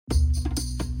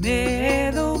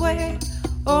May the way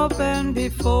open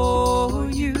before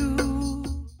you.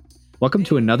 Welcome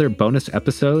to another bonus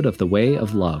episode of The Way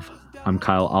of Love. I'm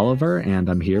Kyle Oliver, and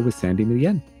I'm here with Sandy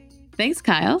Nguyen. Thanks,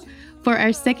 Kyle. For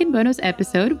our second bonus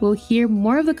episode, we'll hear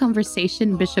more of the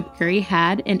conversation Bishop Curry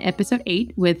had in episode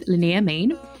 8 with Linnea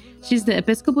Main. She's the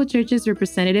Episcopal Church's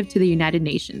representative to the United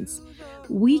Nations.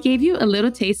 We gave you a little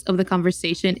taste of the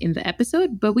conversation in the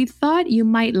episode, but we thought you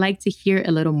might like to hear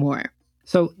a little more.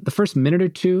 So the first minute or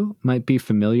two might be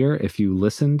familiar if you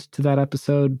listened to that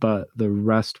episode, but the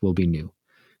rest will be new.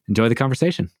 Enjoy the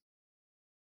conversation.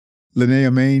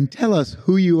 Linnea Main, tell us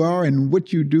who you are and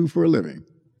what you do for a living.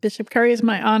 Bishop Curry, it's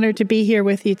my honor to be here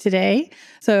with you today.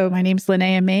 So my name's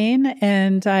Linnea Main,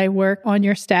 and I work on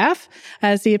your staff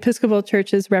as the Episcopal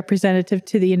Church's representative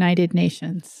to the United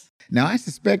Nations. Now, I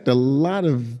suspect a lot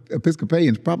of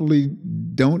Episcopalians probably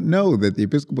don't know that the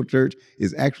Episcopal Church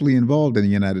is actually involved in the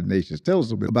United Nations. Tell us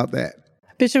a bit about that.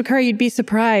 Bishop Curry, you'd be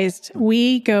surprised.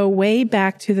 We go way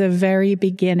back to the very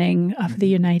beginning of the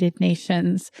United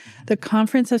Nations, the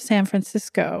Conference of San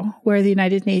Francisco, where the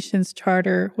United Nations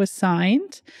Charter was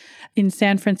signed in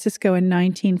San Francisco in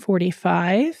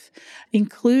 1945,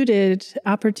 included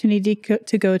opportunity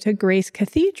to go to Grace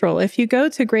Cathedral. If you go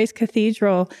to Grace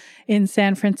Cathedral in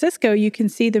San Francisco, you can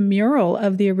see the mural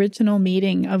of the original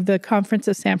meeting of the Conference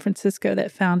of San Francisco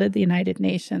that founded the United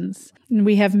Nations. And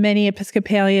we have many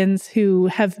Episcopalians who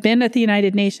have been at the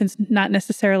United Nations, not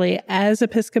necessarily as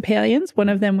Episcopalians. One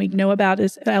of them we know about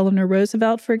is Eleanor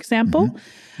Roosevelt, for example,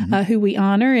 who we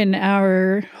honor in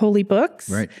our holy books,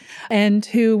 Right. and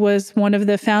who was one of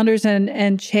the founders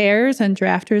and chairs and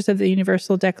drafters of the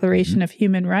Universal Declaration of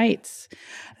Human Rights.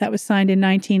 That was signed in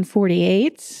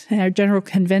 1948. And our General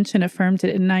Convention affirmed it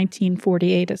in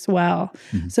 1948 as well.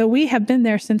 So we have been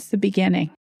there since the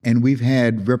beginning. And we've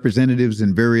had representatives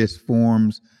in various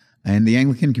forms, and the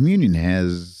Anglican Communion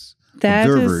has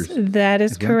observers. That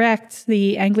is correct.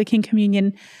 The Anglican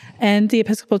Communion and the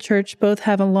Episcopal Church both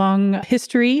have a long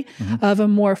history of a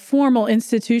more formal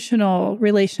institutional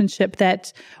relationship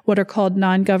that what are called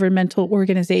non-governmental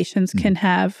organizations can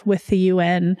have with the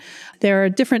UN. There are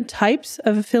different types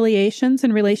of affiliations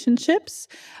and relationships.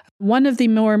 One of the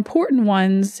more important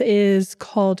ones is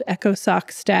called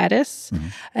ECOSOC status.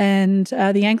 And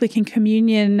the Anglican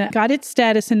Communion got its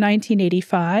status in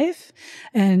 1985,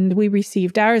 and we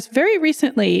received ours very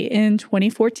recently in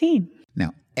 2014.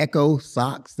 Now, Echo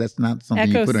socks, that's not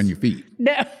something you put on your feet.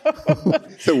 No.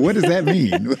 So what does that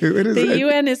mean? What is The that?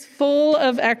 UN is full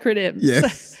of acronyms.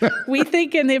 Yes. We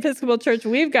think in the Episcopal Church,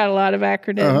 we've got a lot of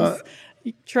acronyms.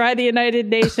 Try the United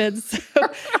Nations.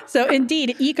 So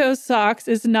indeed, EcoSOC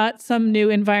is not some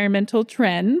new environmental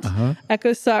trend.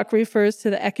 EcoSOC refers to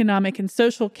the Economic and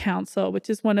Social Council, which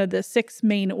is one of the 6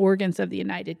 main organs of the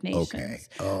United Nations. Okay.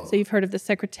 So you've heard of the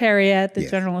Secretariat, the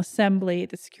General Assembly,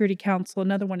 the Security Council.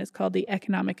 Another one is called the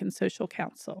Economic and Social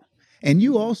Council. And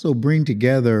you also bring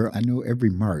together, I know every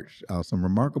March, some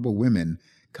remarkable women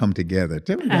come together.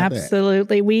 Tell me about that.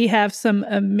 Absolutely. We have some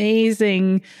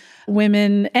amazing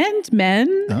women and men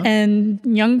and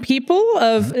young people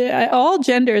of all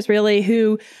genders, really,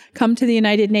 who come to the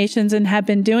United Nations and have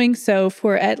been doing so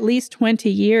for at least 20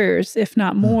 years, if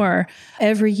not more,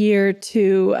 every year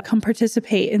to come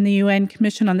participate in the UN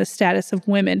Commission on the Status of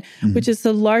Women, which is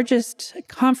the largest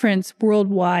conference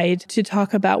worldwide to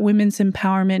talk about women's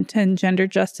empowerment and gender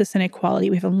justice and equality.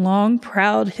 We have a long,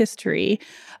 proud history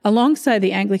alongside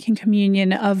the Anglican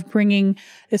Communion of bringing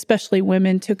especially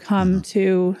women to come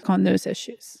to on those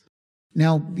issues.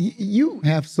 Now, you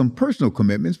have some personal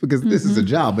commitments because this is a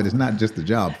job, but it's not just a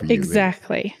job for you.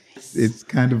 Exactly. It's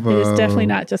kind of a... It is definitely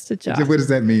not just a job. What does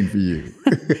that mean for you?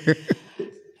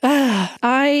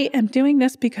 I am doing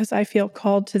this because I feel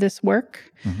called to this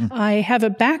work. I have a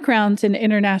background in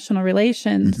international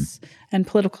relations and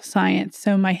political science.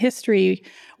 So my history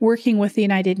working with the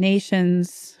United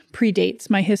Nations predates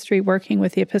my history working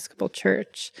with the Episcopal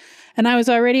Church. And I was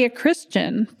already a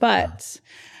Christian, but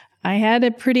I had a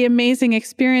pretty amazing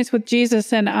experience with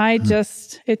Jesus, and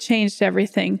it changed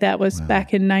everything. That was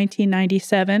back in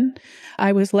 1997.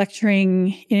 I was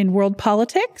lecturing in world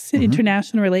politics and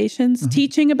international relations,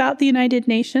 teaching about the United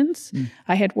Nations.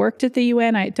 I had worked at the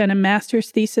UN. I had done a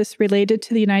master's thesis related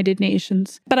to the United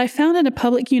Nations. But I found in a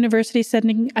public university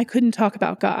setting, I couldn't talk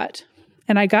about God.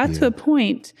 And I got to a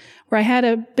point where I had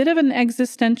a bit of an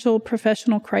existential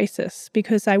professional crisis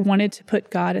because I wanted to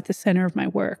put God at the center of my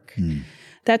work.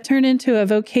 That turned into a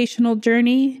vocational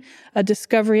journey, a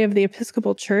discovery of the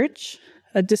Episcopal Church,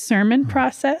 a discernment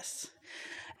process.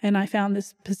 And I found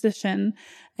this position,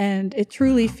 and it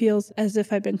truly feels as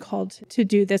if I've been called to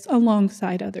do this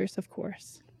alongside others, of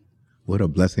course. What a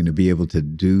blessing to be able to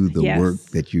do the Yes. work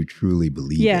that you truly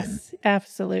believe in. Yes,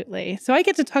 absolutely. So I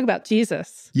get to talk about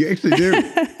Jesus. You actually do.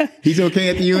 He's okay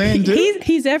at the UN too?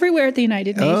 He's everywhere at the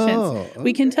United Nations. Oh,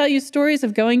 We can tell you stories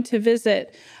of going to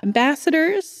visit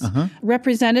ambassadors,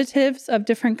 representatives of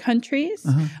different countries,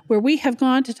 where we have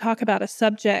gone to talk about a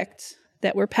subject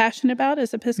that we're passionate about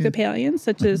as Episcopalians,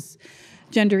 such as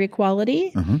gender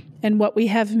equality. And what we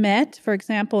have met, for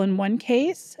example, in one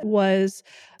case, was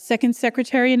Second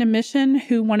Secretary in a mission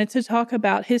who wanted to talk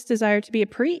about his desire to be a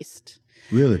priest.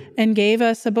 Really? And gave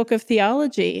us a book of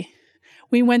theology.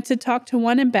 We went to talk to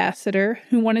one ambassador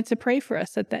who wanted to pray for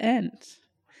us at the end.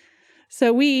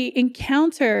 So we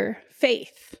encounter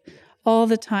faith all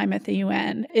the time at the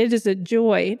UN. It is a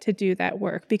joy to do that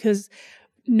work because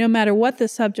no matter what the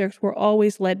subject, we're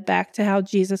always led back to how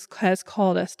Jesus has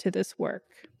called us to this work.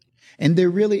 And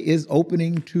there really is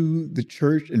opening to the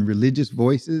church and religious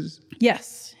voices?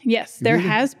 Yes. There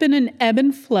has been an ebb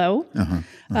and flow.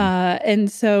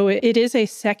 And so it is a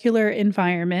secular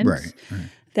environment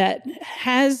that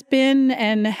has been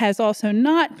and has also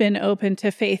not been open to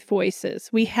faith voices.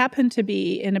 We happen to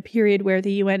be in a period where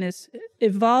the UN is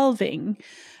evolving,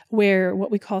 where what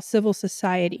we call civil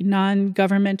society,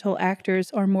 non-governmental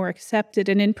actors are more accepted.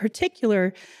 And in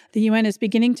particular, the UN is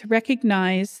beginning to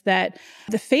recognize that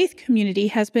the faith community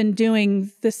has been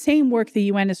doing the same work the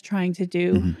UN is trying to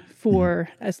do for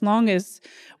as long as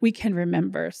we can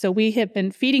remember. So we have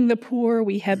been feeding the poor,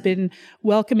 we have been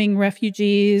welcoming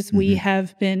refugees, we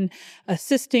have been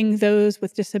assisting those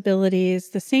with disabilities,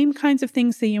 the same kinds of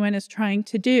things the UN is trying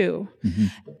to do.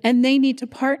 And they need to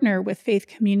partner with faith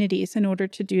communities in order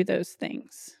to do those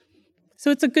things. So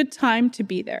it's a good time to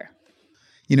be there.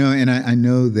 You know, and I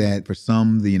know that for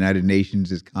some, the United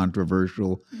Nations is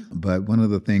controversial, but one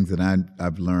of the things that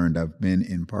I've learned, I've been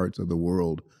in parts of the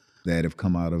world that have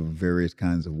come out of various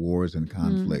kinds of wars and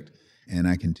conflict. And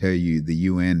I can tell you the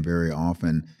UN very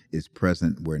often is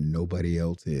present where nobody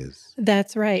else is.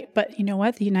 That's right. But you know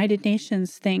what? The United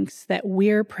Nations thinks that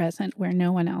we're present where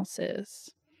no one else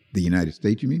is. The United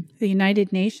States, you mean? The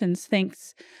United Nations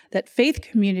thinks that faith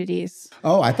communities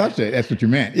Oh, I thought that's what you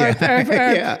meant.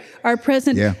 are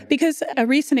present. Yeah. Because a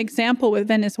recent example with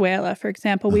Venezuela, for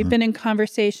example, we've been in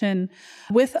conversation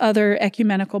with other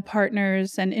ecumenical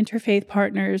partners and interfaith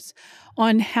partners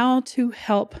on how to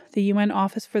help the UN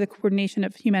Office for the Coordination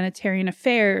of Humanitarian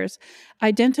Affairs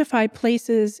identify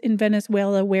places in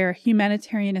Venezuela where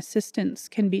humanitarian assistance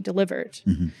can be delivered.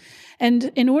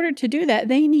 And in order to do that,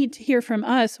 they need to hear from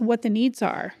us what the needs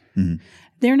are.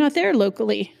 They're not there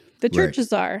locally. The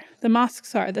churches are, the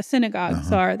mosques are, the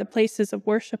synagogues are, the places of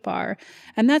worship are.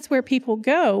 And that's where people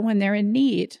go when they're in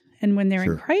need and when they're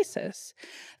in crisis.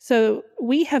 So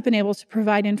we have been able to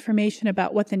provide information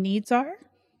about what the needs are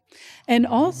and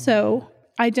also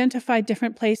identify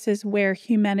different places where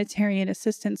humanitarian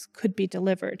assistance could be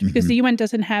delivered because the UN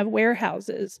doesn't have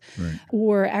warehouses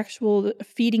or actual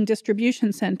feeding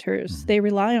distribution centers. They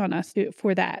rely on us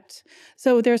for that.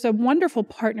 So there's a wonderful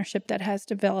partnership that has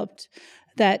developed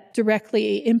that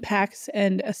directly impacts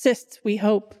and assists, we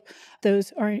hope,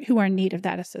 those who are in need of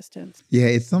that assistance. Yeah,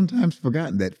 it's sometimes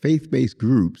forgotten that faith-based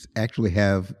groups actually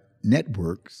have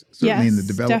networks, certainly in the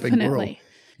developing world.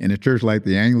 In a church like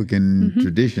the Anglican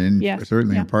tradition,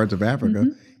 certainly in parts of Africa,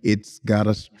 it's got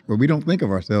us, well, we don't think of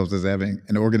ourselves as having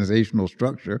an organizational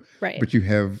structure, but you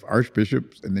have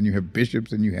archbishops, and then you have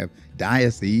bishops, and you have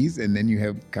dioceses, and then you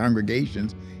have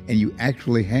congregations, and you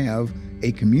actually have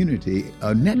a community,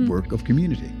 a network of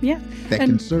community that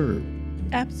can serve.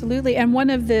 Absolutely. And one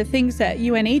of the things that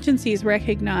UN agencies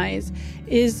recognize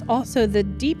is also the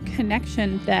deep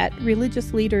connection that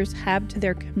religious leaders have to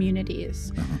their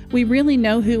communities. We really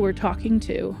know who we're talking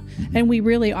to, and we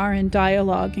really are in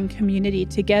dialogue and community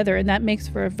together, and that makes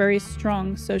for a very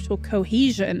strong social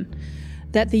cohesion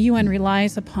that the UN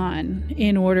relies upon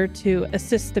in order to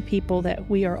assist the people that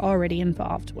we are already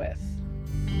involved with.